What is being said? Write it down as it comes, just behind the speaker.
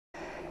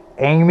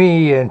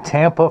Amy in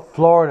Tampa,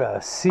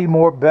 Florida. See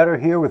more better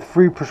here with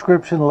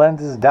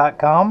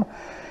freeprescriptionlenses.com.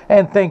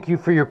 And thank you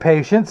for your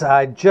patience.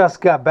 I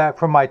just got back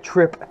from my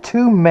trip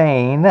to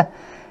Maine,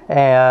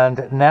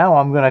 and now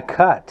I'm going to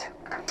cut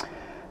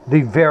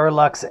the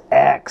Varilux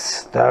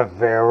X,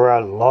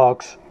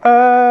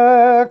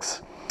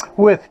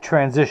 with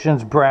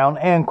Transitions Brown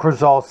and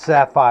Crizal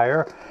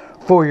Sapphire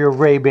for your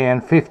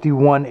RayBan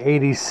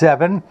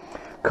 5187.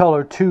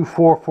 Color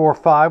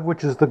 2445,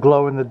 which is the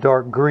glow in the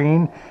dark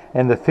green,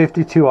 and the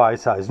 52 eye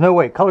size. No,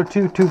 wait, color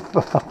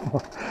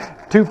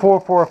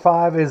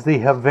 2445 is the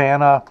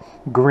Havana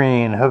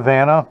green.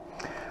 Havana,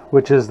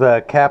 which is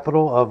the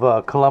capital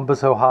of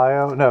Columbus,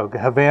 Ohio. No,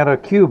 Havana,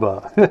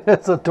 Cuba.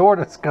 It's a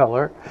tortoise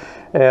color,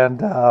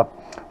 and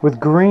with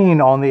green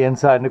on the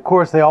inside. And of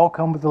course, they all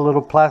come with a little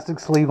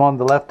plastic sleeve on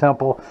the left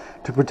temple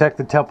to protect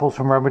the temples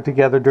from rubbing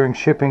together during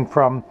shipping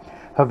from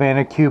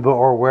Havana, Cuba,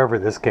 or wherever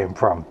this came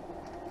from.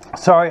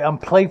 Sorry, I'm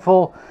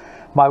playful.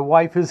 My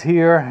wife is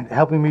here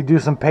helping me do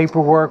some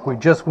paperwork. We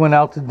just went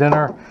out to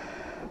dinner.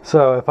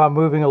 So if I'm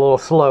moving a little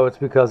slow, it's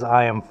because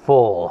I am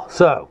full.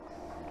 So,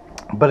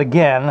 but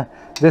again,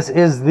 this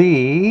is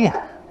the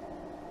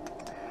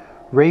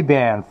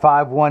RayBan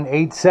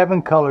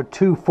 5187, color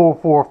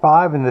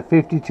 2445 in the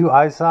 52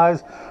 eye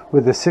size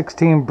with a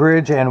 16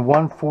 bridge and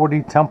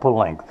 140 temple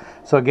length.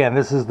 So again,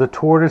 this is the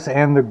tortoise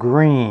and the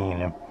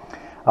green.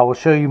 I will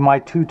show you my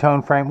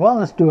two-tone frame. Well,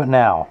 let's do it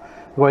now.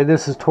 The way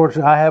this is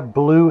tortured, I have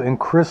blue and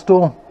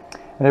crystal,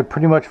 and it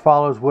pretty much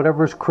follows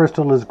whatever's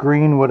crystal is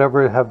green,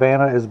 whatever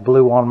Havana is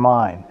blue on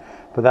mine.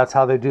 But that's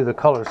how they do the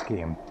color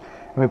scheme.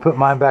 Let me put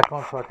mine back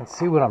on so I can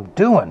see what I'm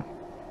doing.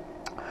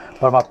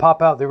 But I'm going to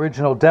pop out the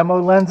original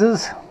demo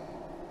lenses,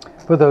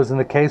 put those in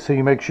the case so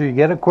you make sure you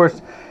get it. Of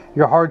course,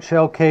 your hard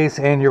shell case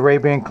and your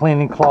RayBan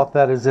cleaning cloth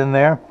that is in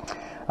there.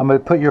 I'm going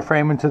to put your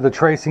frame into the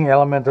tracing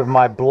element of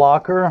my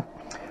blocker.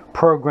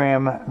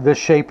 Program this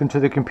shape into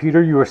the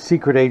computer. You are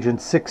Secret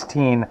Agent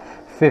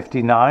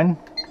 1659.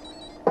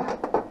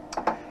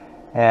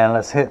 And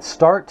let's hit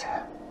start.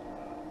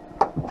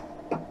 A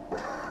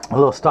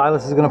little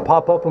stylus is going to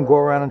pop up and go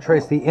around and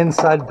trace the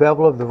inside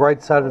bevel of the right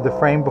side of the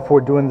frame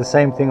before doing the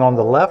same thing on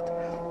the left.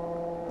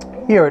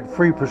 Here at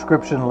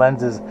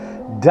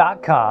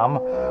freeprescriptionlenses.com,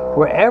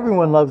 where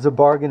everyone loves a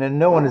bargain and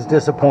no one is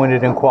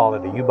disappointed in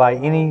quality. You buy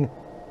any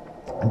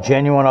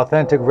genuine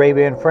authentic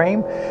RayBan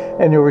frame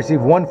and you'll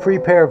receive one free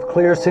pair of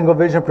clear single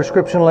vision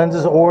prescription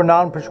lenses or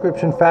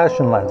non-prescription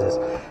fashion lenses.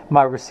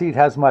 My receipt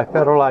has my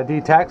federal ID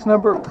tax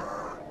number,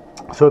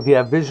 so if you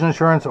have vision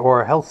insurance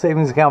or a health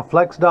savings account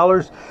flex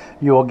dollars,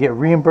 you will get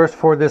reimbursed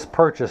for this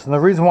purchase. And the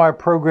reason why I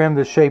programmed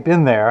this shape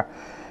in there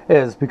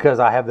is because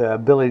I have the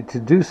ability to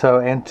do so,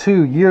 and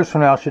 2 years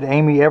from now, should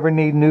Amy ever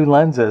need new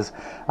lenses,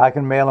 I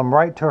can mail them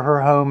right to her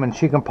home and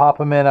she can pop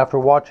them in after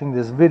watching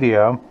this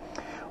video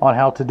on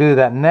how to do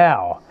that.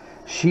 Now,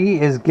 she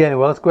is getting,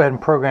 well, let's go ahead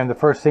and program the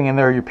first thing in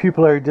there. Your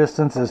pupillary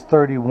distance is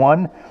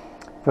 31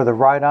 for the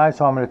right eye,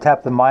 so I'm going to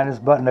tap the minus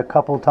button a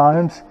couple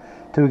times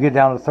till we get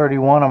down to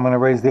 31. I'm going to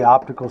raise the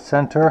optical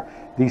center,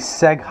 the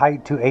seg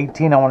height to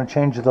 18. I want to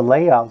change the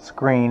layout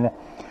screen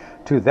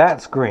to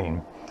that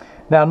screen.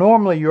 Now,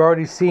 normally you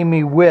already see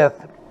me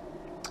with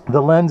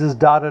the lenses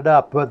dotted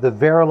up, but the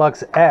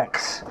Varilux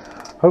X,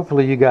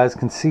 hopefully you guys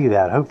can see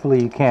that.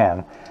 Hopefully you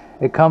can.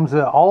 It comes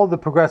with, all of the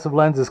progressive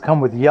lenses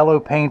come with yellow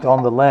paint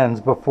on the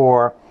lens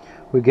before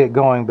we get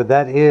going, but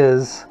that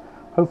is,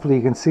 hopefully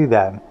you can see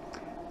that.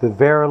 The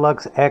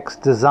Varilux X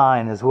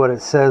design is what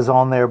it says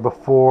on there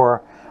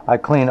before I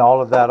clean all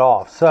of that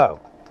off. So,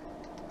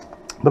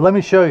 but let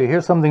me show you,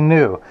 here's something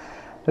new.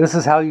 This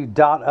is how you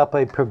dot up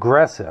a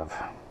progressive.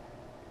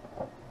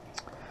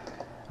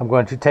 I'm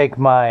going to take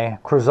my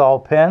Crizal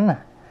pen.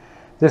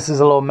 This is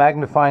a little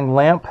magnifying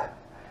lamp,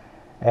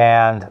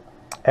 and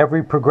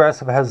every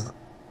progressive has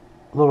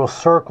little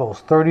circles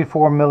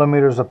 34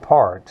 millimeters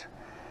apart.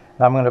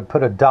 And I'm going to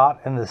put a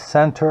dot in the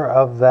center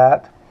of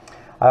that.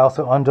 I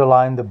also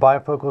underline the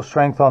bifocal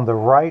strength on the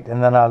right,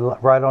 and then I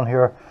write on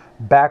here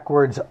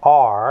backwards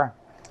R.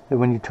 And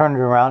when you turn it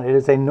around, it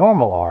is a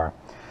normal R.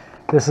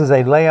 This is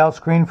a layout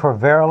screen for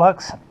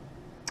Varilux.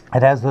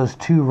 It has those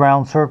two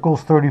round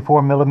circles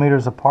 34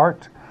 millimeters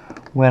apart.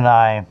 When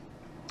I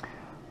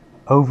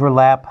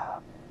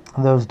overlap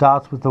those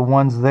dots with the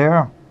ones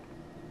there,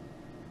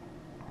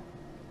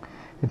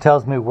 it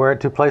tells me where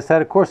to place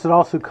that. Of course, it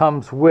also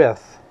comes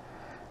with,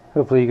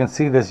 hopefully you can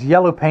see this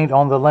yellow paint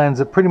on the lens.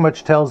 It pretty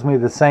much tells me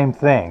the same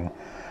thing.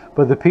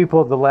 But the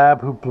people at the lab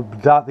who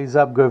dot these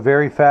up go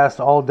very fast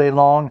all day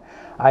long.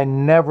 I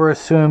never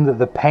assume that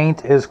the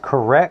paint is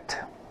correct.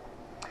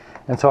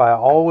 And so I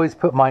always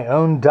put my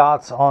own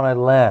dots on a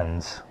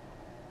lens.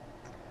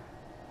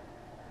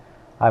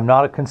 I'm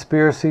not a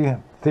conspiracy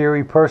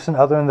theory person,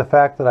 other than the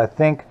fact that I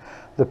think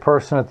the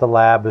person at the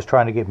lab is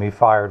trying to get me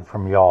fired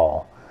from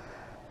y'all.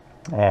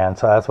 And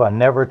so that's why I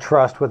never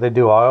trust what they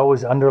do. I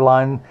always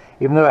underline,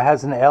 even though it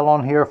has an L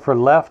on here for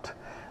left,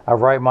 I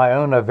write my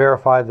own. I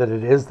verify that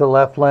it is the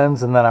left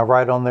lens, and then I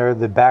write on there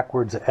the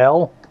backwards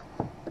L.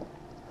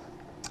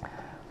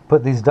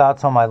 Put these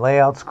dots on my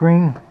layout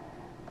screen.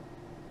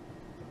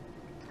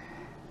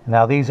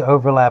 Now these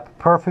overlap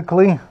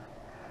perfectly,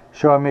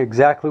 showing me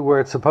exactly where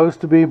it's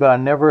supposed to be, but I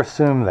never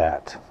assume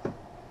that.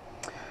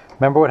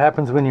 Remember what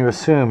happens when you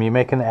assume? You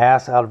make an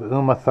ass out of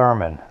Uma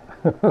Thurman.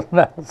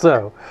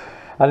 So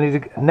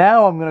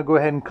now I'm going to go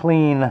ahead and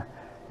clean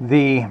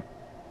the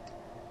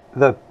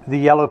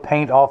yellow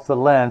paint off the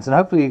lens, and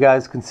hopefully you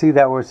guys can see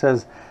that where it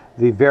says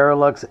the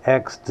Varilux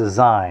X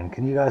design.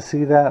 Can you guys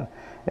see that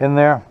in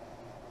there?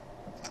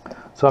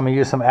 So I'm going to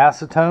use some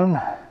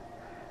acetone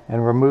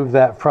and remove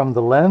that from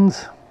the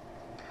lens.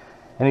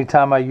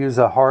 Anytime I use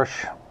a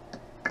harsh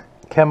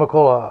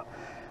chemical,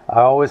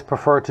 I always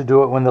prefer to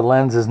do it when the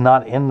lens is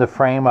not in the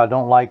frame. I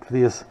don't like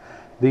these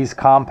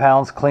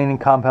compounds, cleaning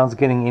compounds,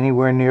 getting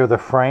anywhere near the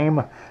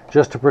frame,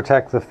 just to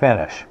protect the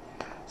finish.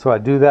 So I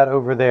do that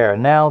over there.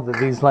 Now that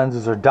these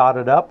lenses are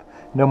dotted up,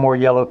 no more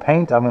yellow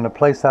paint, I'm going to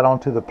place that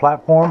onto the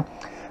platform.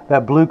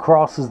 That blue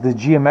cross is the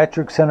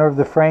geometric center of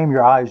the frame.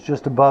 Your eye is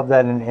just above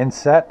that in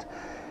inset.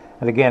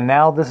 And again,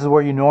 now this is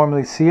where you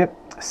normally see it.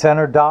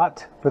 Center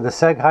dot for the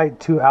seg height,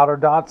 2 outer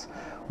dots,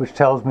 which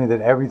tells me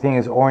that everything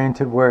is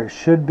oriented where it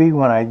should be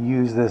when I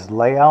use this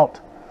layout.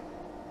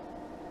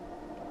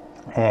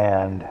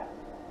 And,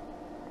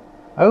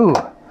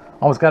 oh,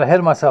 almost got ahead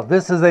of myself.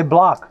 This is a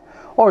block,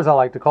 or as I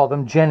like to call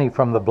them, Jenny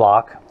from the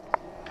block,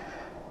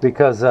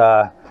 because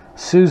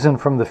Susan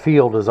from the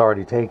field is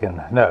already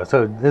taken. No,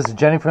 so this is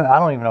Jenny from, I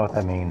don't even know what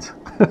that means.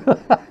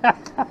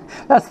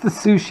 That's the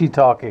sushi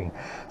talking.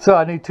 So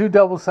I need 2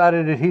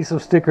 double-sided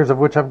adhesive stickers, of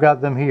which I've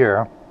got them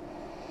here.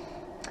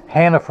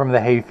 Hannah from the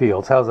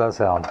hayfields. How's that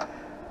sound?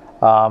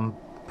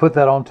 Put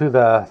that onto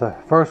the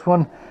first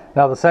one.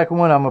 Now the second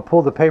one, I'm going to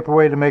pull the paper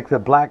away to make the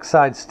black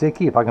side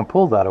sticky, if I can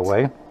pull that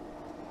away.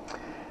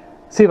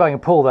 See if I can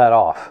pull that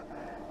off.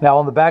 Now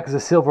on the back is a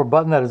silver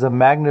button. That is a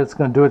magnet. It's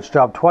going to do its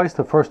job twice.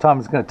 The first time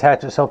it's going to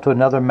attach itself to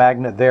another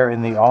magnet there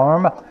in the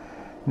arm.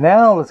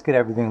 Now let's get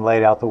everything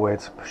laid out the way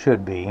it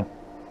should be.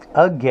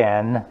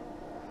 Again.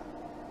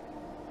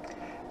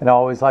 And I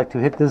always like to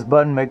hit this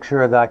button, make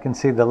sure that I can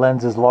see the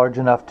lens is large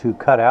enough to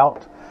cut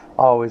out.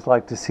 I always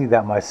like to see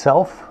that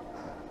myself.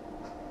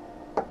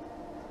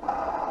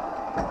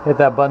 Hit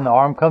that button, the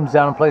arm comes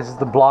down and places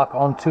the block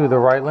onto the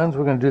right lens.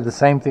 We're going to do the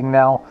same thing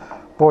now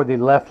for the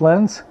left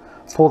lens.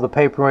 Pull the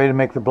paper away to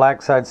make the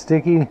black side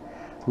sticky.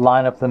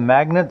 Line up the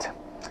magnet.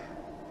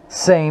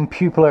 Same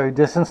pupillary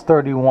distance,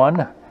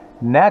 31.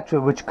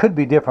 Natural, which could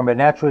be different, but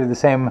naturally the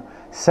same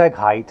seg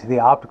height, the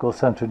optical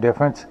center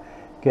difference.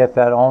 Get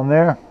that on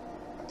there.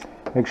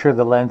 Make sure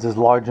the lens is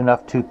large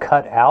enough to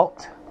cut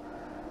out.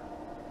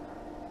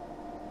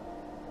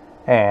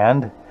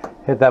 And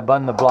hit that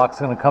button, the block's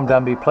going to come down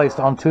and be placed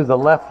onto the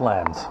left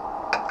lens.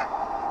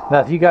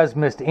 Now if you guys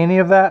missed any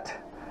of that,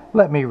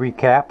 let me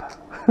recap.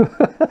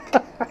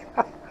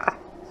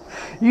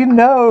 You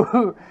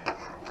know,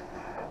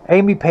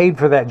 Amy paid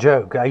for that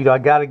joke. I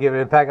got to give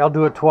it a pack. I'll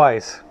do it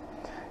twice.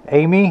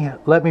 Amy,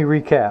 let me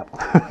recap.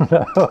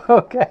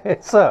 Okay,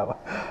 so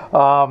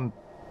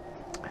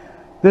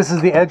this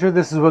is the edger.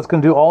 This is what's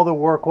going to do all the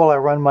work while I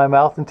run my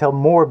mouth and tell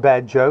more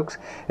bad jokes.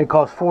 It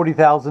costs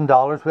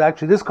 $40,000. But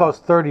actually, this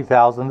costs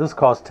 $30,000. This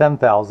costs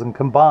 $10,000.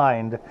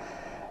 Combined,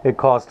 it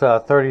cost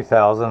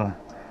 $30,000.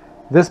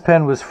 This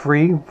pen was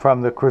free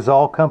from the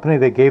Crizal company.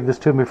 They gave this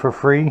to me for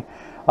free.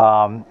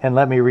 And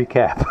let me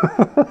recap.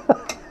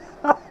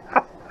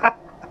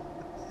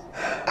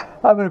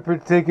 I'm in a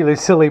particularly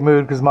silly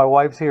mood because my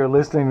wife's here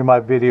listening to my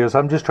videos.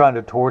 I'm just trying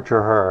to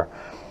torture her.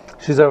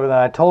 She's over there.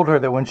 I told her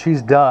that when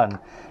she's done,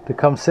 to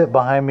come sit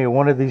behind me in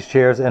one of these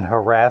chairs and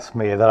harass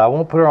me, that I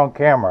won't put her on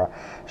camera.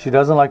 She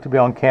doesn't like to be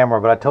on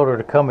camera, but I told her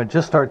to come and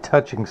just start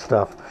touching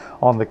stuff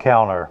on the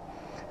counter,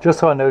 just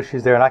so I know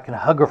she's there and I can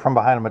hug her from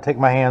behind. I'm going to take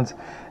my hands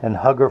and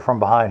hug her from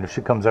behind if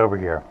she comes over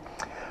here.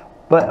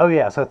 But, oh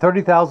yeah, so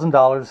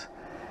 $30,000.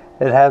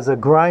 It has a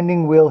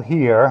grinding wheel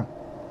here.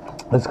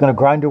 It's going to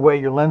grind away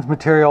your lens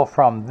material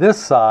from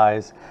this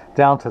size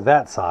down to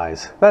that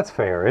size. That's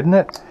fair, isn't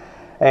it?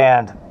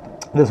 And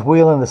this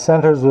wheel in the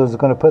center is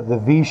going to put the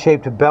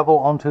V-shaped bevel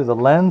onto the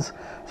lens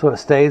so it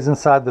stays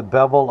inside the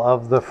bevel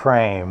of the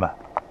frame.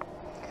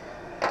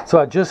 So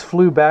I just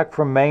flew back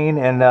from Maine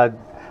and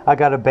I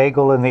got a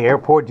bagel in the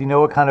airport. Do you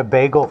know what kind of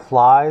bagel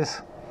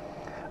flies?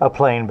 A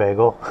plain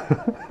bagel.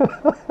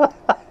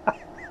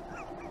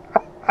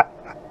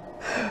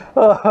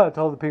 I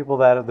told the people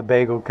that at the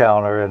bagel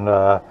counter,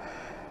 and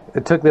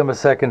it took them a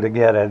second to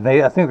get it. And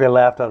I think they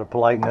laughed out of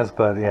politeness,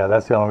 but yeah,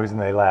 that's the only reason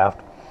they laughed.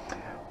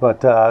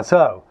 But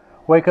so,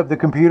 wake up the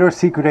computer,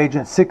 Secret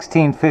Agent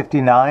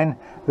 1659.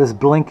 This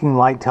blinking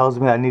light tells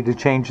me I need to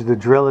change the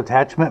drill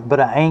attachment, but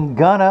I ain't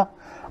gonna.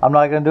 I'm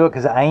not gonna do it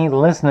because I ain't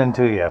listening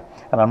to you,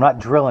 and I'm not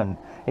drilling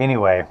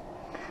anyway.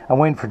 I'm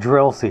waiting for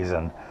drill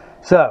season.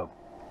 So,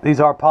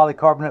 these are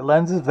polycarbonate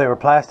lenses. If they were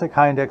plastic,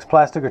 high index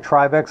plastic or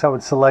Trivex, I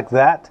would select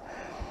that.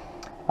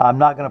 I'm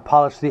not going to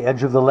polish the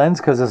edge of the lens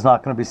because it's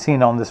not going to be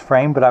seen on this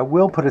frame, but I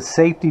will put a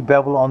safety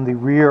bevel on the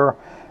rear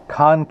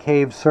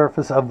concave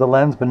surface of the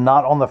lens, but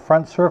not on the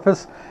front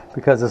surface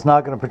because it's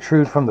not going to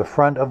protrude from the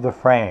front of the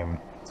frame.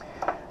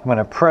 I'm going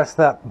to press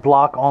that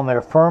block on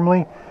there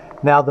firmly,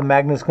 Now the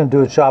magnet's going to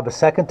do its job a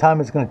second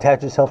time. It's going to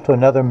attach itself to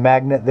another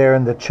magnet there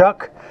in the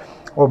chuck.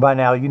 Or by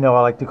now, you know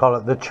I like to call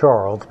it the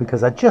Charles,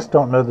 because I just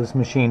don't know this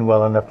machine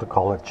well enough to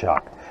call it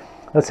Chuck.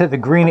 Let's hit the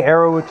green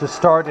arrow, which is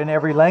start in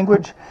every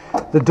language.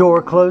 The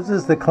door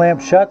closes, the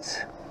clamp shuts.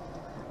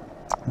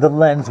 The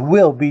lens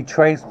will be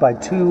traced by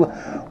 2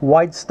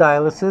 white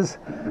styluses,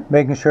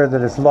 making sure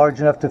that it's large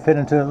enough to fit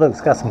into the look.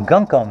 It's got some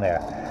gunk on there.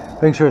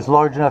 Making sure it's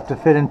large enough to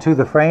fit into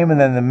the frame, and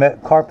then the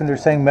carpenter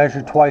saying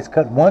measure twice,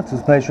 cut once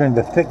is measuring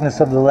the thickness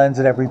of the lens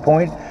at every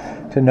point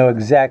to know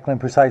exactly and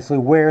precisely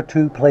where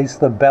to place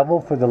the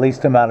bevel for the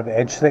least amount of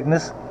edge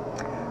thickness,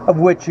 of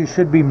which you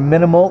should be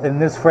minimal in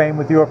this frame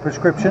with your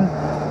prescription.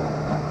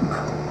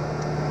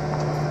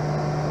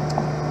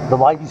 The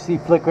light you see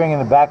flickering in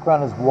the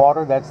background is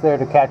water. That's there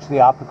to catch the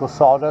optical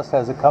sawdust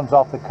as it comes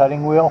off the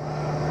cutting wheel.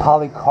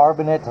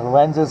 Polycarbonate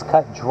lenses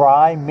cut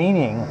dry,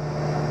 meaning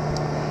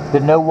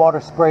that no water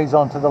sprays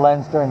onto the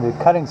lens during the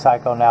cutting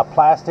cycle. Now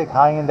plastic,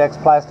 high index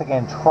plastic,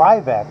 and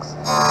Trivex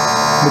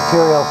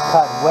materials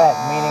cut wet,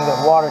 meaning that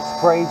water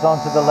sprays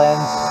onto the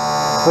lens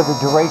for the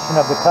duration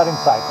of the cutting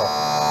cycle.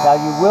 Now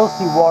you will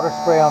see water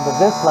spray onto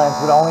this lens,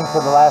 but only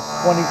for the last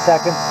 20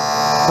 seconds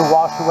to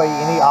wash away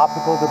any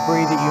optical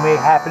debris that you may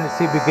happen to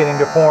see beginning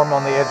to form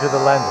on the edge of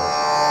the lenses.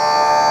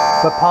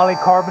 But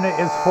polycarbonate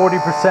is 40%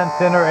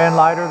 thinner and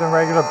lighter than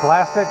regular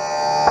plastic.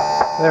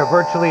 They're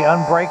virtually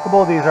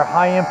unbreakable. These are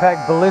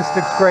high-impact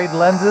ballistics grade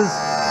lenses.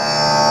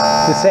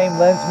 The same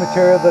lens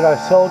material that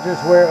our soldiers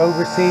wear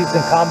overseas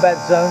in combat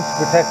zones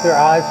to protect their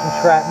eyes from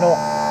shrapnel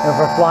and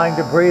from flying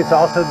debris. It's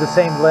also the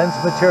same lens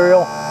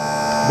material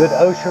that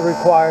OSHA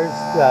requires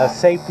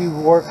safety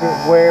worker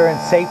wear and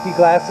safety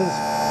glasses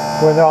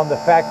when they're on the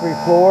factory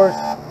floors,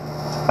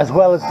 as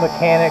well as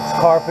mechanics,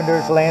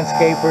 carpenters,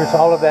 landscapers,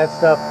 all of that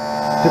stuff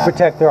to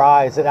protect their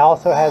eyes. It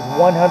also has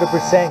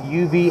 100%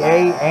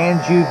 UVA and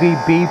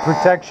UVB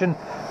protection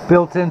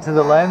built into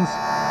the lens.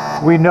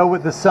 We know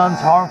what the sun's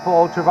harmful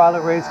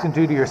ultraviolet rays can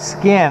do to your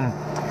skin,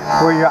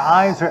 where your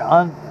eyes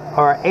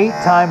are 8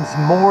 times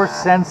more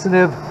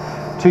sensitive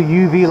to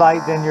UV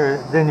light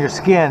than your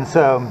skin.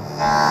 So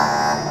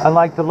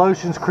unlike the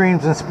lotions,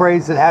 creams, and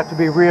sprays that have to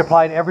be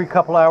reapplied every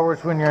couple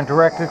hours when you're in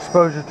direct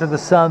exposure to the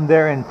sun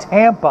there in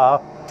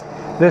Tampa,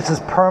 this is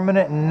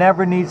permanent and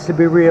never needs to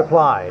be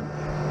reapplied.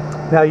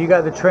 Now you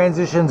got the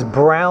Transitions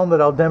Brown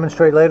that I'll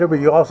demonstrate later, but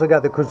you also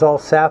got the Crizal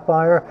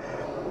Sapphire.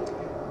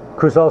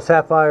 Crizal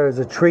Sapphire is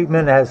a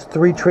treatment. It has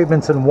 3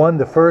 treatments in one.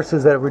 The first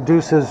is that it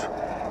reduces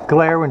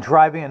glare when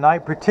driving at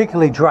night,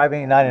 particularly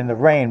driving at night in the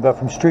rain, but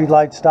from street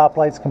lights,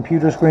 stoplights,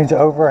 computer screens,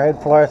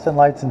 overhead fluorescent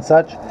lights, and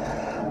such.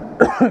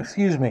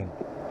 Excuse me.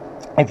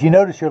 If you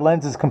notice, your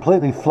lens is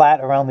completely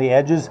flat around the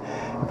edges.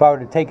 If I were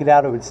to take it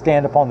out, it would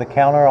stand up on the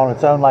counter on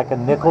its own like a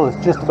nickel.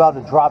 It's just about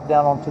to drop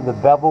down onto the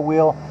bevel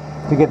wheel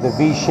to get the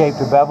V-shaped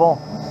bevel.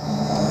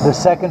 The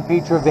second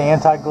feature of the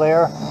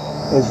anti-glare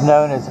is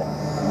known as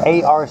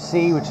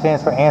ARC, which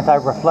stands for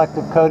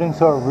anti-reflective coating,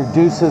 so it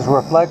reduces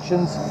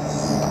reflections.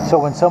 So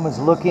when someone's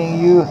looking at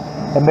you,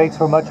 it makes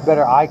for much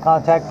better eye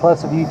contact.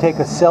 Plus, if you take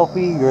a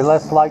selfie, you're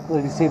less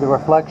likely to see the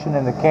reflection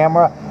in the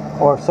camera.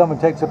 Or if someone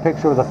takes a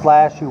picture with a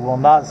flash, you will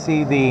not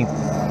see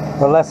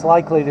or less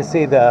likely to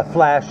see the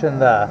flash in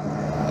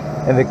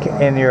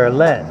your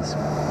lens.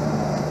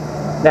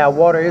 Now,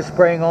 water is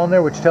spraying on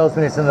there, which tells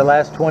me it's in the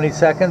last 20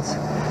 seconds.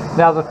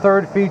 Now, the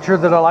third feature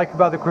that I like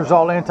about the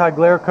Crizal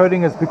anti-glare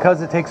coating is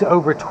because it takes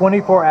over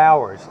 24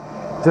 hours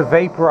to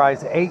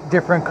vaporize 8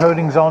 different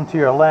coatings onto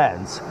your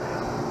lens.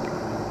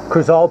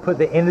 Crizal put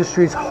the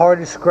industry's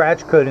hardest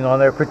scratch coating on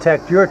there to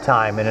protect your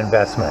time and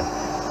investment.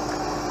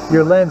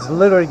 Your lens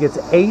literally gets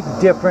 8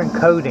 different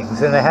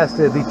coatings, and it has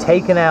to be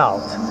taken out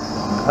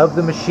of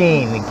the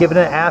machine, given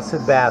an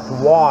acid bath,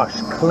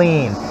 washed,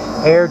 clean,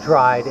 air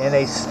dried in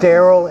a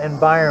sterile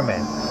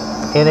environment,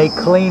 in a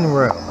clean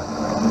room.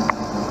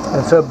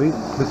 And so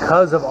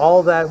because of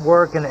all that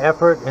work and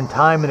effort and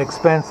time and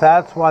expense,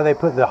 that's why they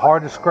put the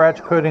hardest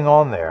scratch coating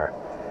on there.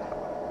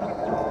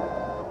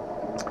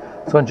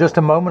 So in just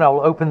a moment, I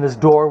will open this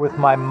door with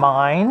my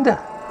mind.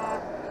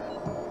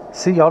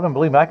 See, y'all don't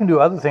believe me. I can do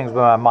other things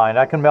with my mind.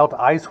 I can melt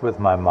ice with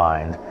my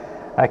mind.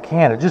 I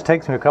can. It just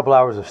takes me a couple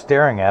hours of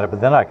staring at it, but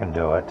then I can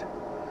do it.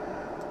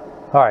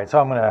 Alright, so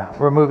I'm going to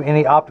remove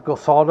any optical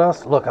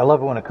sawdust. Look, I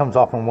love it when it comes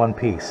off in one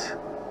piece.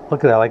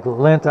 Look at that, like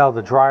lint out of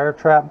the dryer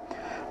trap.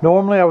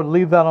 Normally I would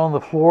leave that on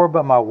the floor,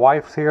 but my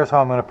wife's here, so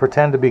I'm going to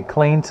pretend to be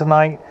clean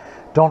tonight.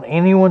 Don't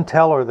anyone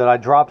tell her that I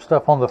drop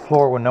stuff on the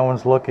floor when no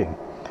one's looking.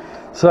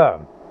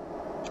 So,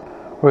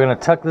 we're going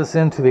to tuck this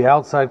into the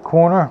outside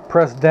corner,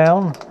 press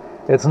down.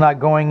 It's not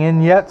going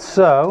in yet,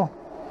 so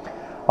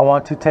I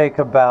want to take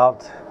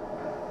about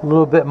a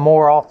little bit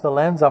more off the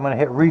lens. I'm going to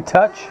hit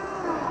retouch.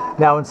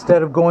 Now,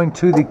 instead of going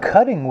to the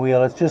cutting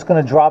wheel, it's just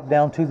going to drop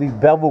down to the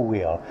bevel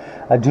wheel.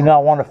 I do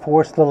not want to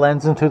force the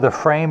lens into the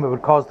frame. It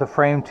would cause the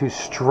frame to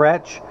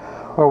stretch,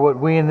 or what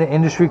we in the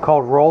industry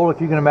call roll.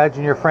 If you can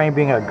imagine your frame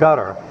being a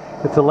gutter,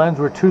 if the lens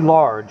were too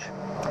large,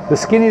 the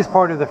skinniest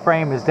part of the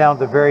frame is down at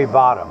the very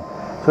bottom.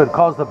 So it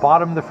caused the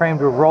bottom of the frame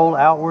to roll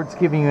outwards,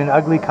 giving you an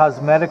ugly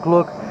cosmetic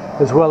look,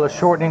 as well as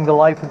shortening the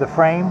life of the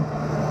frame.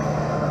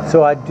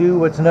 So I do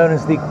what's known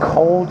as the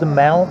cold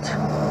mount.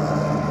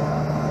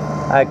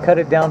 I cut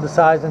it down to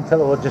size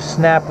until it will just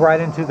snap right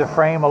into the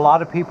frame. A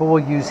lot of people will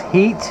use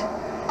heat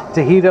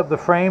to heat up the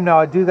frame. Now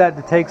I do that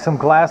to take some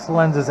glass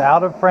lenses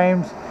out of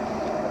frames,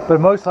 but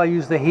mostly I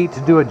use the heat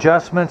to do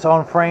adjustments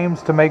on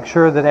frames to make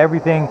sure that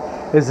everything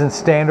is in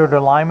standard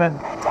alignment.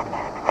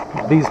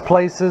 These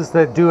places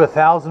that do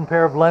 1,000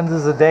 pair of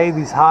lenses a day,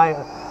 these high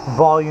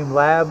volume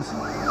labs,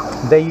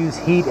 they use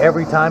heat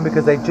every time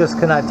because they just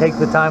cannot take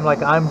the time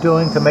like I'm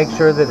doing to make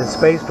sure that it's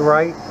spaced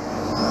right.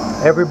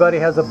 Everybody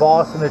has a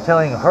boss and they're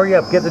telling you, hurry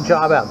up, get the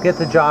job out, get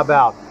the job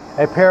out.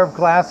 A pair of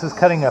glasses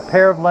cutting a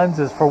pair of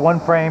lenses for one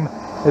frame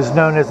is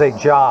known as a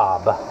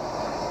job.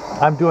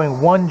 I'm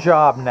doing one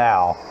job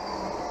now.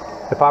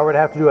 If I were to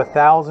have to do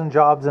 1,000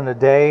 jobs in a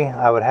day,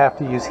 I would have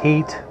to use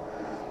heat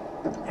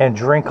and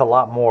drink a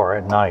lot more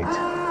at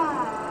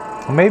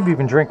night. Maybe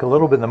even drink a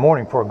little bit in the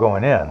morning before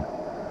going in.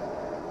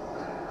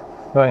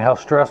 Knowing how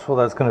stressful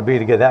that's going to be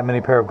to get that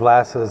many pair of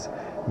glasses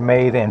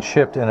made and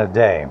shipped in a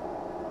day.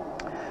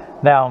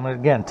 Now I'm going to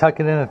again tuck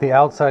it in at the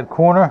outside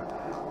corner,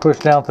 push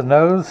down at the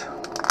nose.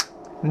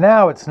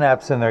 Now it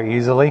snaps in there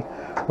easily.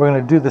 We're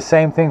going to do the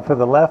same thing for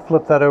the left.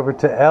 Flip that over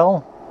to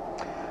L.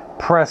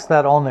 Press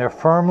that on there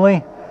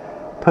firmly.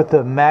 Put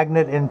the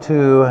magnet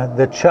into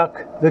the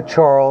Chuck, the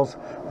Charles,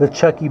 the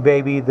Chucky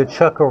Baby, the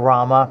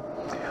Chuckorama,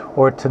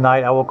 or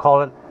tonight I will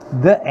call it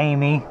the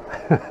Amy.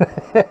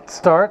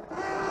 Start.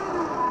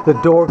 The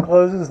door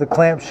closes, the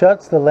clamp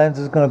shuts, the lens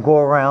is going to go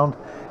around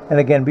and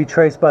again be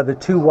traced by the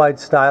two wide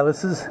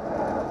styluses,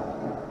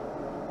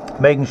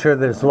 making sure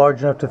that it's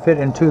large enough to fit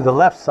into the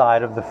left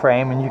side of the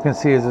frame, and you can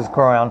see as it's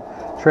going around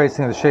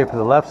tracing the shape of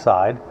the left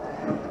side.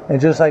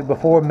 And just like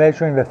before,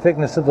 measuring the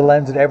thickness of the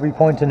lens at every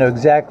point to know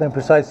exactly and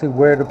precisely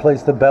where to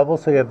place the bevel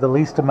so you have the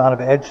least amount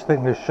of edge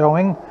thickness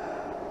showing.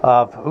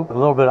 A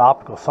little bit of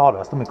optical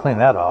sawdust, let me clean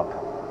that up.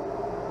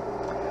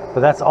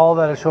 But that's all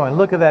that is showing.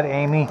 Look at that,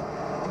 Amy.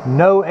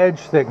 No edge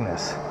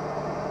thickness.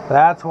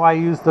 That's why I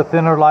use the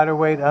thinner, lighter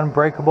weight,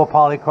 unbreakable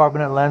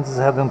polycarbonate lenses.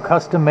 Have them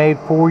custom made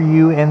for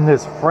you in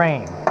this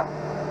frame.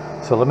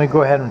 So let me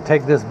go ahead and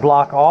take this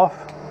block off,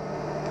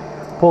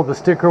 pull the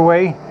sticker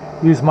away,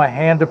 use my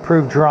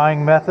hand-approved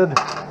drying method,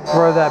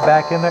 throw that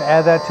back in there,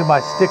 add that to my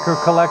sticker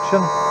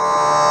collection,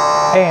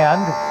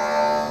 and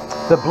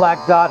the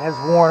black dot has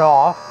worn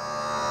off,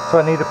 so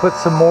I need to put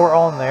some more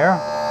on there.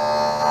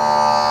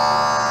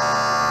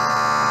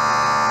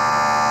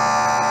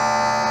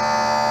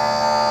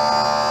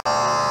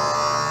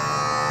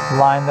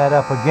 Line that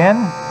up again.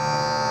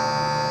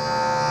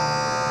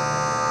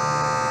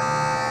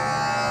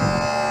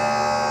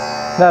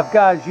 Now, if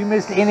guys, you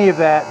missed any of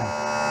that,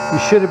 you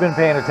should have been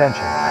paying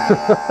attention.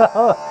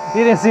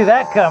 You didn't see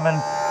that coming.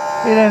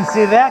 You didn't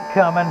see that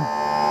coming.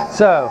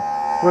 So,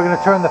 we're going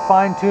to turn the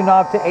fine-tune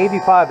knob to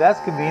 85. That's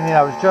convenient.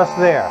 I was just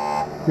there.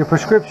 Your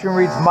prescription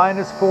reads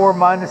 -4,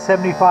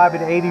 -75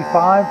 at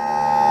 85.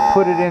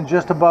 Put it in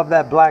just above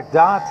that black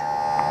dot.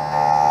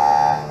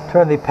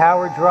 Turn the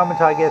power drum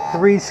until I get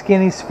 3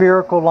 skinny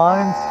spherical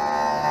lines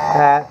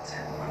at,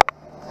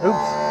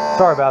 oops,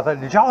 sorry about that.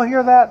 Did y'all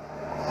hear that?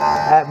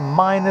 At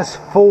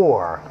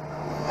 -4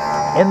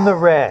 in the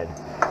red.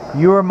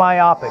 You are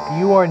myopic.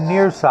 You are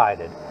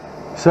nearsighted.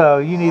 So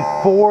you need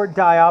 4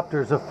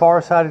 diopters of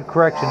far-sighted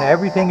correction.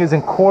 Everything is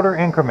in quarter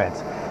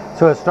increments.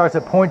 So it starts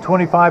at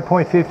 0.25,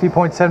 0.50,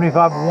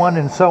 0.75, 1,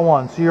 and so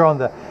on. So you're on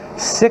the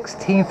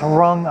 16th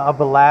rung of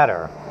the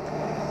ladder.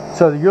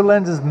 So your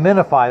lenses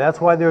minify.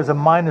 That's why there's a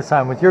minus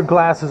sign. With your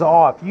glasses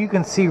off, you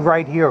can see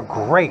right here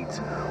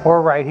great,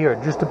 or right here.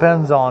 It just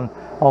depends on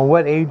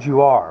what age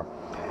you are.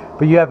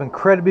 But you have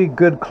incredibly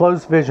good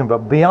close vision.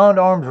 But beyond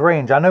arm's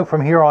range, I know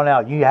from here on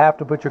out, you have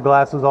to put your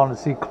glasses on to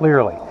see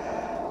clearly.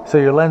 So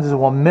your lenses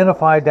will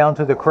minify down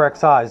to the correct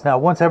size. Now,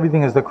 once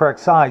everything is the correct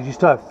size, you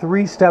still have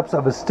 3 steps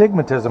of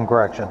astigmatism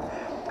correction.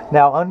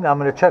 Now, I'm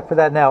going to check for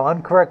that now.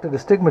 Uncorrected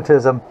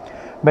astigmatism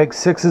makes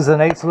 6s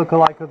and 8s look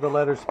alike with the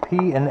letters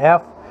P and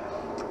F.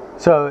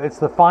 So it's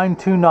the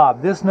fine-tune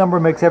knob. This number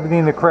makes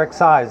everything the correct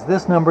size.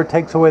 This number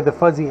takes away the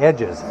fuzzy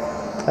edges.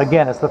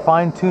 Again, it's the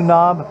fine-tune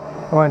knob.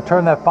 We're going to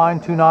turn that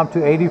fine-tune knob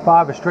to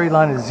 85. A straight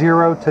line is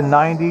 0 to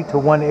 90 to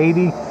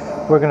 180.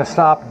 We're going to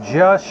stop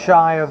just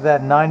shy of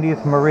that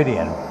 90th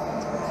meridian.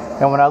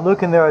 And when I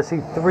look in there, I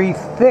see 3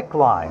 thick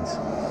lines.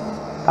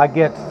 I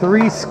get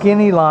 3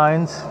 skinny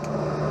lines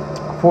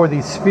for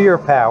the sphere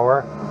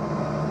power.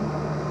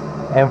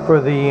 And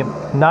for the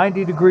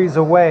 90 degrees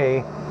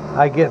away,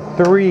 I get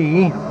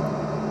 3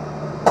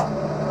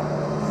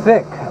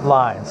 thick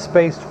lines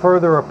spaced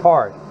further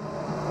apart.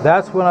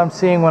 That's what I'm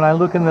seeing when I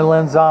look in the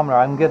lensometer.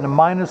 I'm getting a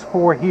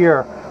 -4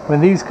 here when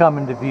these come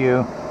into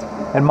view,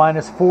 and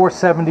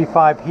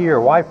 -475 here.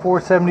 Why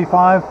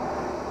 475?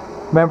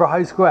 Remember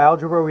high school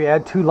algebra, we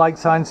add 2 like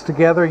signs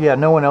together? Yeah,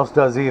 no one else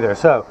does either.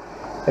 So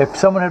if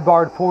someone had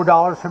borrowed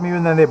 $4 from you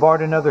and then they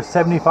borrowed another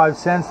 75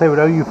 cents, they would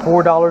owe you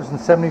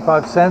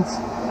 $4.75.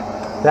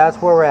 That's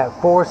where we're at,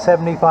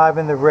 475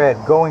 in the red,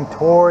 going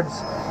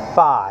towards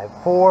 5.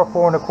 4,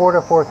 4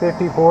 1/4,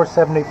 450,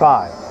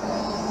 475.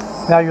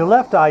 Now your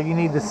left eye, you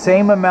need the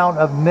same amount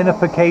of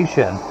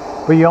minification,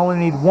 but you only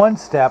need one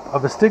step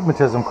of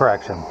astigmatism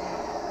correction.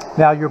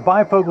 Now your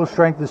bifocal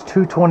strength is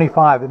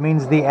 225. It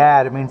means the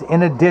add. It means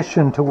in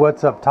addition to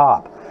what's up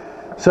top.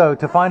 So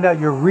to find out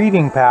your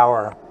reading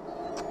power,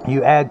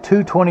 you add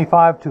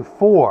 225 to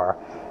 4,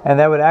 and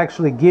that would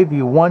actually give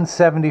you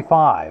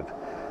 175.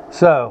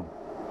 So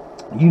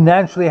you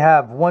naturally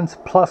have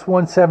plus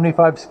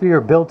 175 sphere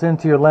built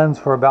into your lens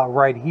for about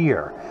right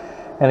here.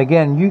 And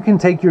again, you can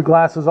take your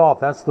glasses off.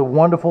 That's the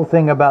wonderful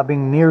thing about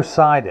being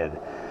nearsighted,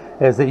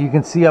 is that you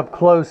can see up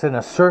close in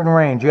a certain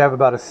range. You have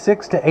about a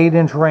 6 to 8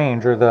 inch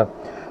range, or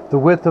the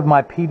width of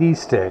my PD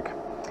stick,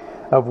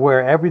 of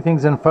where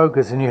everything's in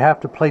focus, and you have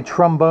to play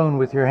trombone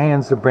with your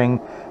hands to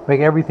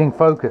make everything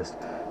focused.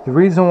 The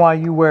reason why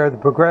you wear the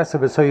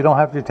progressive is so you don't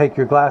have to take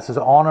your glasses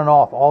on and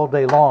off all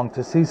day long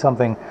to see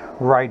something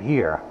right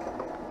here.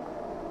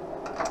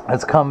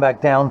 Let's come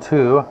back down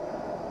to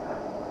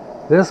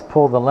this,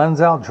 pull the lens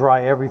out,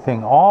 dry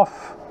everything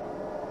off.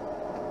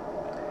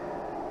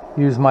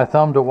 Use my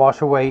thumb to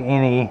wash away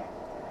any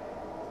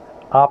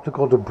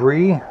optical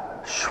debris,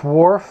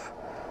 swarf,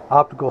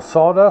 optical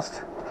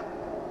sawdust.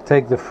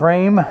 Take the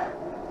frame,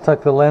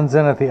 tuck the lens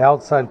in at the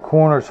outside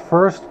corners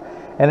first.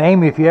 And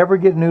Amy, if you ever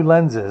get new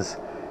lenses,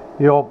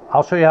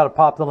 I'll show you how to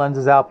pop the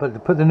lenses out, but to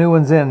put the new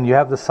ones in, you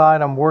have the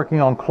side I'm working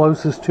on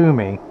closest to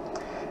me.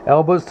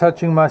 Elbows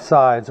touching my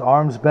sides,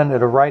 arms bent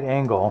at a right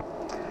angle.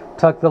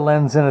 Tuck the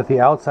lens in at the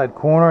outside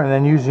corner, and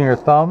then using your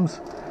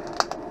thumbs,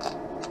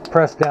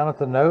 press down at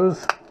the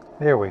nose.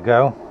 There we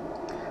go.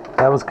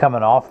 That was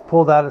coming off.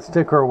 Pull that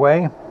sticker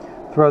away.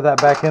 Throw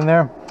that back in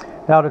there.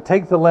 Now to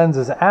take the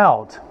lenses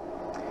out,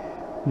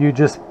 you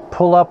just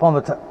pull up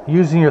on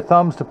using your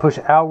thumbs to push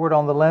outward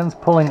on the lens,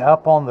 pulling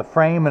up on the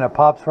frame, and it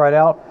pops right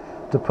out.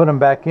 To put them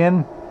back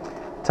in,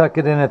 tuck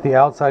it in at the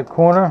outside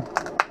corner,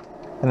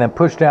 and then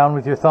push down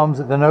with your thumbs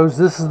at the nose.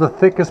 This is the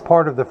thickest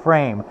part of the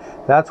frame.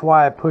 That's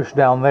why I push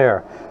down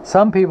there.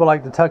 Some people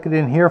like to tuck it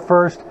in here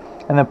first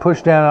and then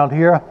push down out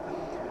here.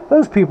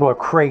 Those people are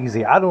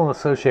crazy. I don't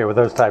associate with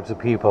those types of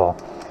people.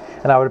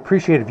 And I would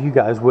appreciate if you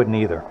guys wouldn't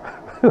either.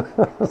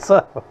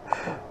 So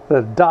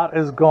the dot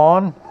is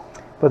gone,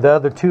 but the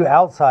other two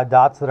outside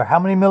dots that are how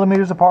many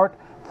millimeters apart?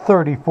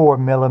 34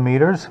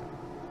 millimeters.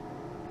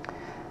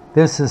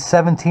 This is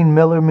 17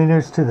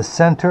 millimeters to the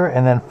center,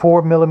 and then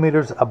 4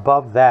 millimeters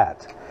above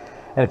that.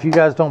 And if you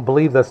guys don't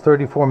believe that's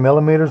 34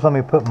 millimeters, let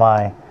me put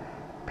my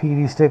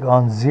PD stick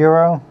on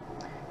 0,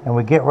 and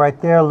we get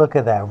right there. Look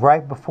at that,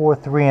 right before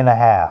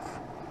 3.5.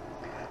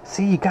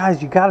 See, you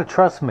guys, you gotta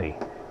trust me.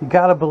 You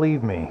gotta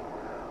believe me.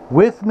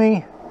 With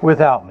me,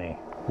 without me.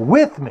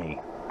 With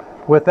me,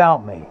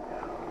 without me.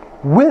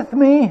 With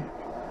me,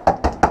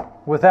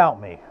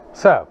 without me.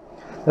 So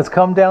let's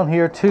come down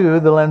here to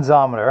the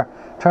lensometer.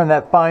 Turn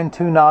that fine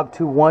tune knob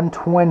to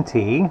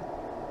 120.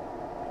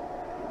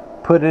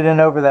 Put it in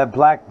over that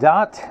black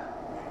dot.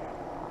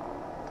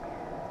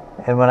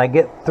 And when I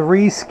get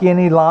 3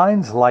 skinny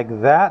lines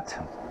like that,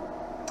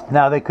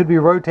 now they could be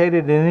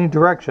rotated in any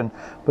direction,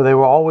 but they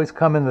will always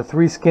come in the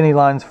 3 skinny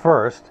lines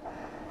first.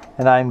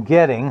 And I'm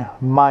getting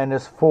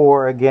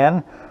 -4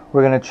 again.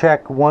 We're going to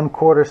check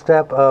 1/4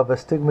 step of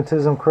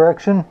astigmatism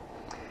correction.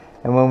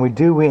 And when we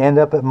do, we end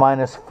up at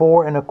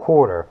 -4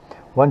 1/4.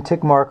 1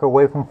 tick mark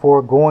away from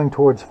 4, going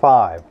towards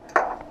 5.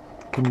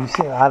 Can you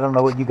see? I don't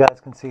know what you guys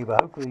can see, but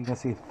hopefully you can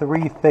see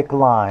 3 thick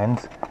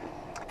lines.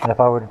 And if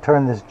I were to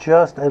turn this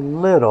just a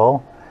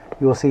little,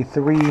 you will see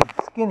 3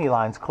 skinny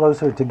lines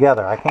closer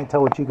together. I can't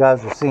tell what you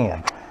guys are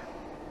seeing.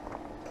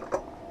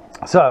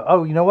 So,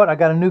 oh, you know what? I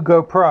got a new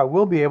GoPro. I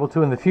will be able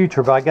to in the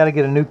future, but I got to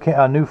get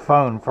a new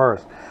phone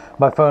first.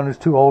 My phone is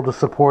too old to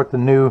support the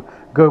new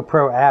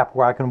GoPro app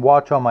where I can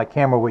watch on my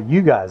camera what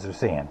you guys are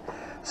seeing.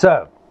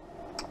 So,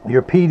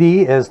 your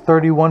PD is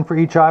 31 for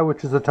each eye,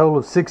 which is a total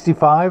of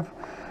 65.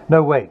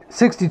 No, wait,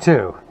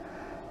 62.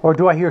 Or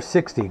do I hear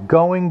 60?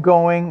 Going,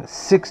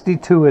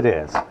 62 it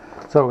is.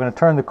 So we're going to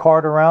turn the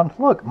card around.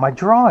 Look, my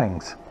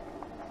drawings.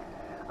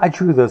 I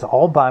drew those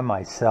all by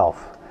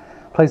myself.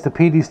 Place the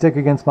PD stick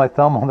against my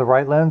thumb on the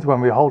right lens.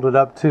 When we hold it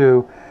up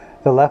to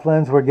the left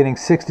lens, we're getting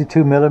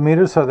 62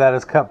 millimeters, so that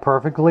is cut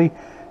perfectly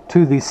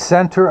to the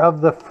center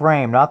of the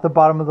frame, not the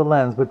bottom of the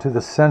lens, but to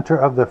the center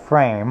of the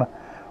frame.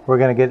 We're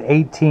going to get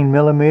 18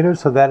 millimeters,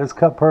 so that is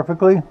cut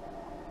perfectly.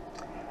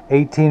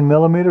 18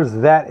 millimeters,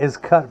 that is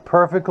cut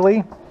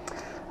perfectly.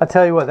 I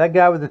tell you what, that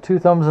guy with the 2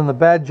 thumbs and the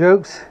bad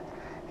jokes,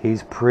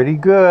 he's pretty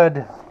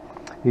good.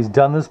 He's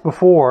done this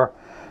before.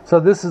 So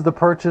this is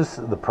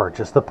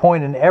the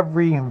point in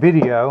every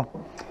video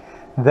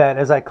that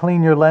as I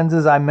clean your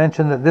lenses, I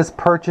mention that this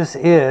purchase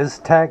is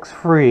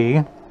tax-free.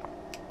 And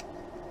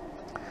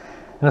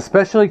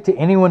especially to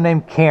anyone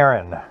named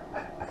Karen.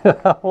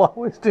 I'll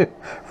always do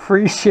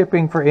free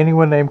shipping for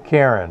anyone named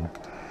Karen.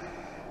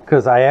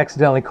 Because I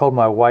accidentally called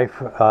my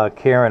wife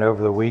Karen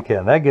over the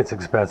weekend. That gets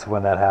expensive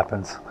when that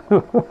happens.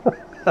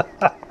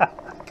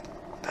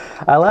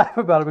 I laugh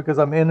about it because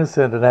I'm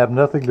innocent and have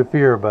nothing to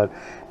fear, but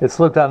it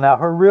slipped out. Now,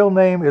 her real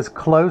name is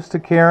close to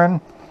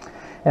Karen.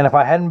 And if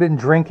I hadn't been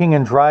drinking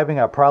and driving,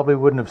 I probably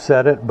wouldn't have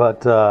said it,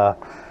 but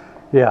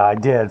yeah, I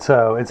did.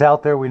 So it's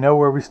out there. We know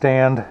where we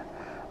stand.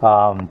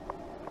 Oh,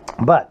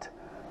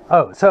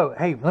 so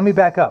hey, let me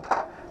back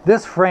up.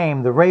 This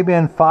frame, the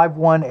RayBan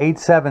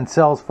 5187,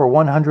 sells for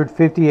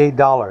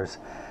 $158.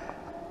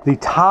 The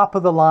top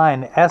of the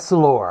line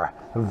Essilor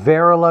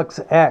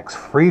Varilux X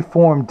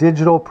freeform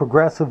digital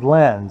progressive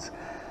lens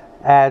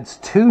adds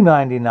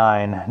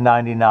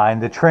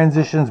 $299.99. The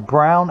Transitions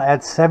Brown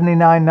adds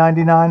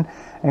 $79.99,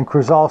 and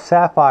Crizal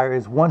Sapphire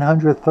is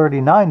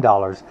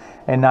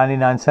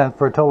 $139.99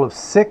 for a total of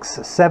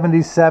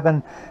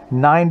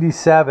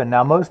 $677.97.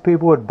 Now most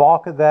people would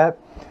balk at that,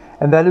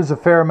 and that is a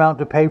fair amount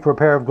to pay for a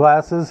pair of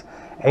glasses.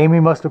 Amy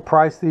must have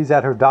priced these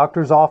at her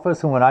doctor's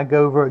office, and when I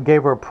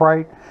gave her a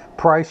price,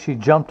 she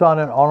jumped on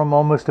them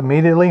almost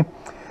immediately.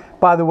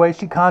 By the way,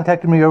 she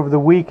contacted me over the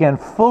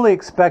weekend, fully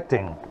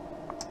expecting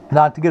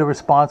not to get a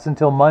response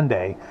until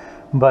Monday.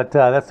 But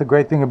that's the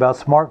great thing about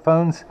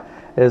smartphones,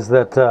 is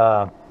that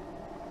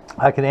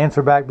I can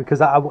answer back,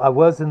 because I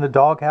was in the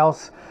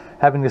doghouse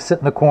having to sit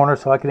in the corner,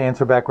 so I could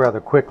answer back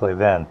rather quickly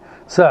then.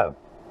 So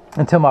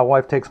until my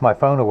wife takes my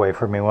phone away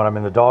from me when I'm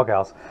in the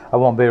doghouse, I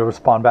won't be able to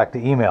respond back to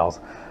emails.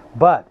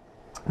 But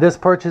this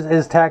purchase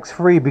is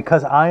tax-free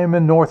because I am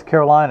in North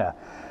Carolina.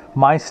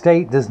 My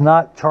state does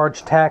not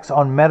charge tax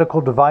on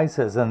medical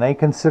devices, and they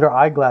consider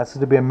eyeglasses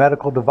to be a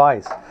medical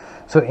device.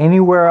 So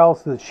anywhere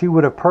else that she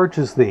would have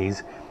purchased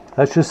these,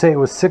 let's just say it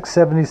was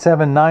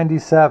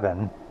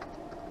 $677.97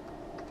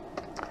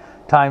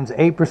 times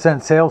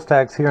 8% sales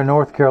tax here in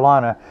North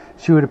Carolina,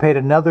 she would have paid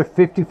another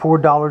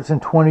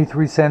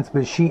 $54.23,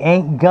 but she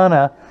ain't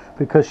gonna,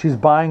 because she's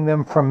buying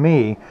them from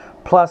me.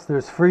 Plus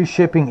there's free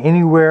shipping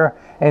anywhere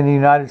in the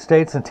United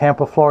States, and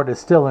Tampa, Florida is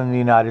still in the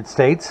United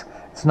States.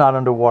 It's not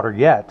underwater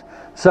yet.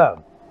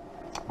 So,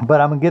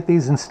 but I'm gonna get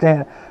these in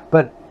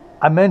but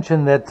I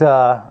mentioned that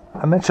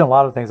I mentioned a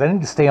lot of things. I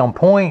need to stay on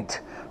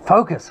point.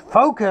 Focus.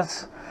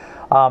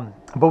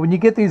 But when you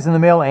get these in the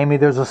mail, Amy,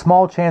 there's a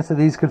small chance that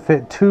these could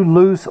fit too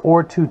loose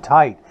or too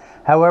tight.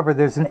 However,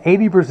 there's an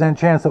 80%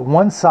 chance that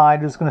one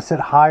side is going to sit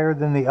higher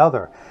than the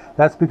other.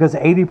 That's because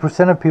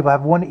 80% of people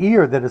have one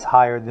ear that is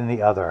higher than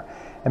the other.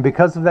 And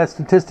because of that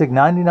statistic,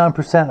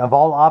 99% of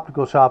all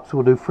optical shops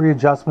will do free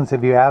adjustments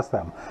if you ask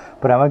them.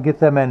 But I'm going to get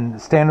them in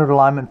standard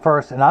alignment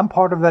first. And I'm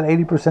part of that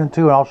 80%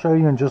 too, and I'll show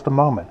you in just a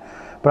moment.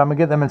 But I'm going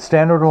to get them in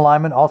standard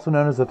alignment, also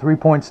known as the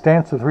 3-point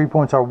stance. The 3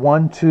 points are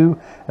 1, 2,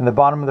 and the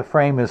bottom of the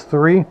frame is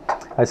 3.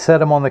 I set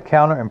them on the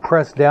counter and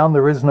press down.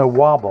 There is no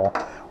wobble.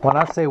 When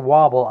I say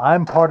wobble,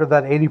 I'm part of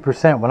that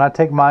 80%. When I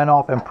take mine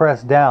off and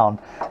press down,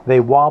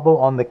 they wobble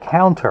on the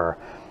counter,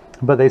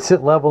 but they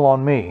sit level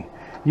on me.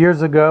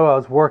 Years ago, I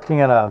was working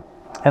in a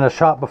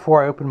shop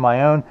before I opened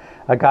my own.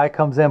 A guy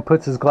comes in,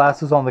 puts his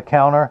glasses on the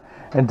counter,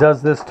 and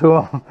does this to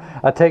him.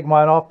 I take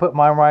mine off, put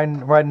mine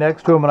right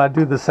next to him, and I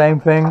do the same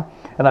thing.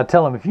 And I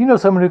tell him, if you know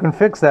someone who can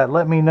fix that,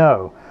 let me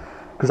know,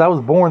 because I was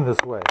born this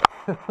way.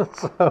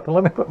 So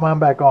let me put mine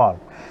back on.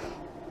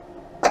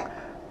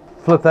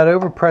 Flip that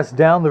over, press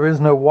down. There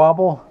is no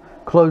wobble.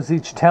 Close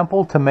each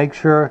temple to make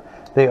sure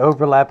they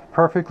overlap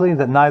perfectly,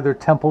 that neither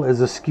temple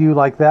is askew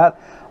like that.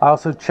 I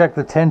also check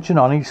the tension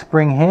on each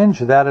spring hinge.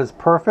 That is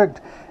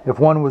perfect. If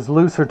one was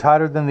loose or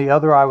tighter than the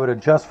other, I would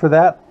adjust for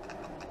that.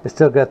 It's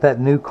still got that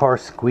new car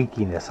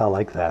squeakiness. I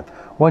like that.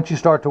 Once you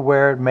start to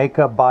wear it,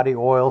 makeup, body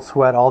oil,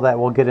 sweat, all that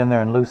will get in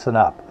there and loosen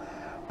up.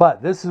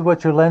 But this is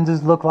what your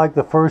lenses look like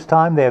the first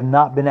time. They have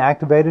not been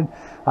activated.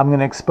 I'm going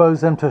to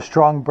expose them to a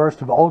strong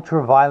burst of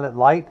ultraviolet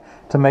light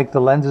to make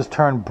the lenses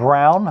turn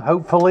brown,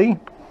 hopefully.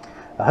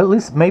 At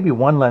least maybe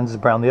one lens is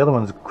brown, the other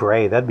one's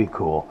gray. That'd be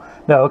cool.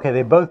 No, okay,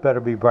 they both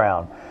better be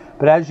brown.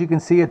 But as you can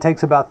see, it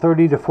takes about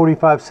 30 to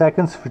 45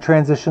 seconds for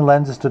transition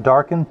lenses to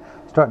darken.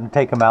 Starting to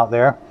take them out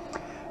there.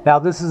 Now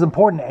this is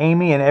important,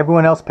 Amy, and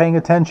everyone else paying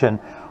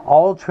attention.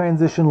 All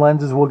transition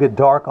lenses will get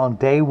dark on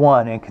day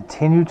 1 and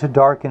continue to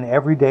darken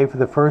every day for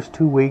the first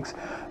 2 weeks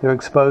they're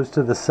exposed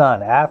to the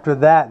sun. After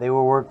that, they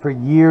will work for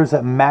years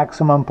at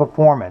maximum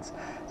performance.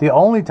 The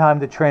only time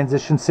that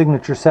Transition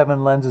Signature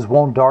 7 lenses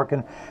won't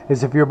darken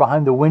is if you're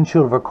behind the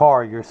windshield of a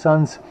car.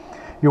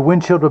 Your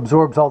windshield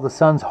absorbs all the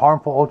sun's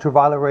harmful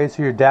ultraviolet rays,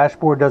 so your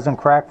dashboard doesn't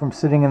crack from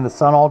sitting in the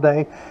sun all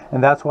day,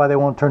 and that's why they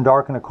won't turn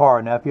dark in a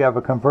car. Now, if you have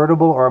a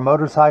convertible or a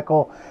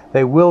motorcycle,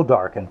 they will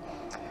darken.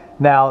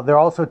 Now, they're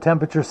also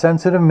temperature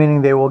sensitive,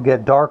 meaning they will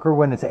get darker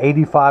when it's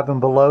 85 and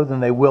below than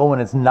they will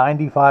when it's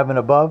 95 and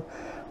above.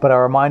 But I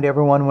remind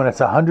everyone, when it's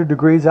 100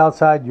 degrees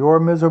outside,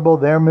 you're miserable,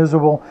 they're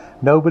miserable.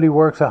 Nobody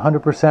works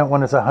 100%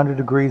 when it's 100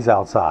 degrees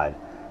outside.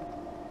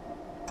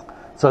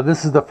 So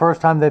this is the first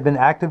time they've been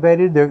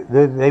activated.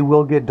 They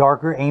will get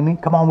darker. Amy,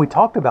 come on, we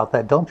talked about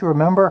that. Don't you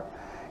remember?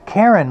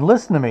 Karen,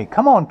 listen to me.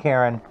 Come on,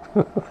 Karen.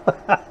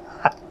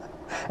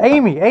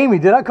 Amy,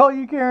 did I call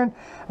you Karen?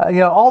 You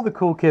know, all the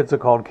cool kids are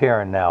called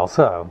Karen now.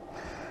 So,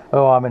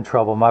 oh, I'm in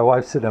trouble. My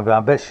wife's sitting over there.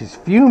 I bet she's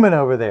fuming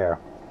over there.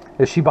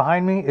 Is she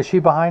behind me? Is she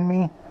behind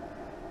me?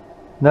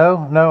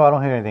 No, I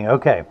don't hear anything.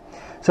 Okay.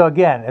 So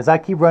again, as I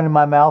keep running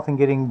my mouth and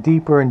getting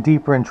deeper and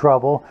deeper in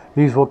trouble,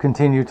 these will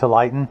continue to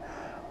lighten.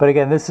 But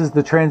again, this is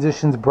the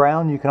Transitions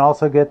Brown. You can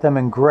also get them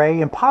in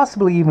gray and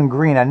possibly even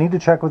green. I need to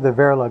check with the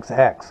Varilux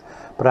X,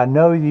 but I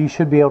know you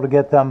should be able to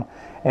get them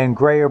in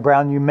gray or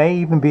brown. You may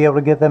even be able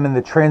to get them in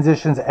the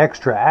Transitions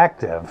Extra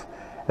Active,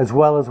 as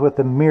well as with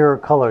the mirror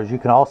colors. You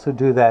can also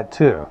do that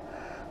too.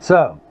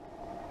 So,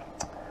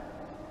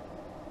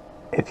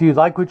 if you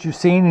like what you've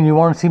seen and you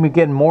want to see me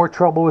get in more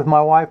trouble with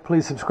my wife,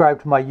 please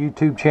subscribe to my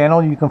YouTube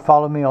channel. You can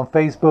follow me on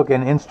Facebook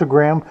and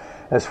Instagram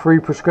as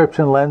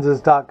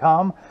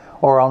freeprescriptionlenses.com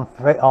or on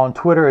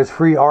Twitter as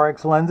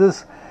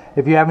freerxlenses.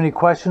 If you have any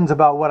questions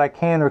about what I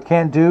can or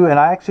can't do, and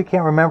I actually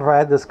can't remember if I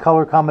had this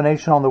color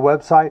combination on the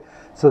website,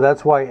 so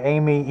that's why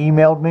Amy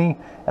emailed me,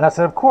 and I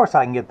said, of course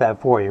I can get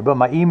that for you. But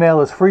my email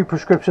is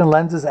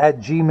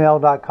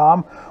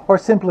freeprescriptionlenses@gmail.com, or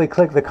simply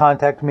click the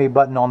Contact Me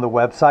button on the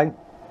website.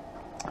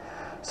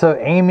 So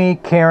Amy,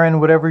 Karen,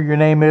 whatever your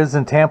name is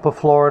in Tampa,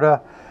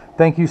 Florida,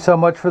 thank you so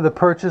much for the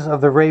purchase of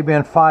the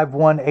RayBan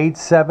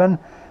 5187,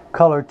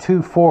 color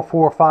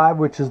 2445,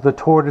 which is the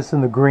tortoise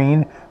in the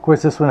green. Of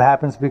course, this one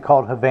happens to be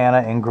called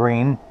Havana in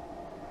green.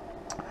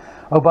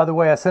 Oh, by the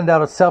way, I send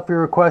out a selfie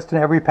request in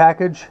every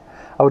package.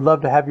 I would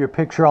love to have your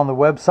picture on the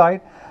website.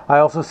 I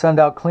also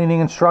send out cleaning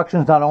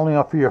instructions, not only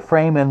for your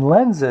frame and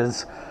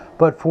lenses,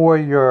 but for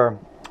your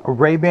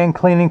RayBan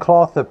cleaning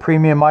cloth, the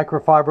premium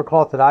microfiber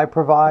cloth that I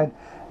provide,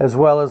 as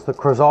well as the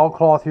Crizal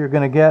cloth you're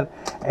going to get,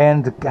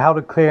 and how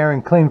to clear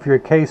and clean for your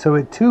case, so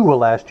it too will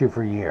last you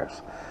for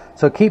years.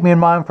 So keep me in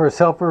mind for a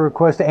selfie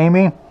request,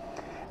 Amy.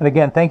 And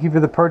again, thank you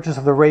for the purchase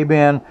of the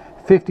RayBan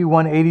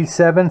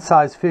 5187,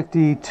 size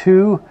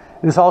 52.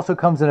 This also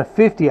comes in a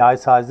 50 eye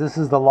size. This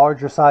is the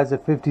larger size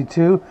of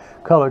 52,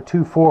 color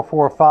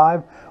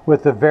 2445,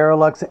 with the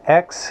Varilux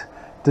X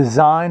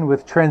design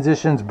with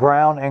Transitions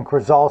Brown and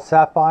Crizal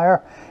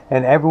Sapphire.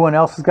 And everyone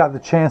else has got the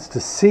chance to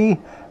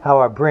see how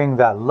I bring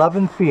that love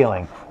and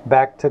feeling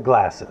back to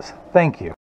glasses. Thank you.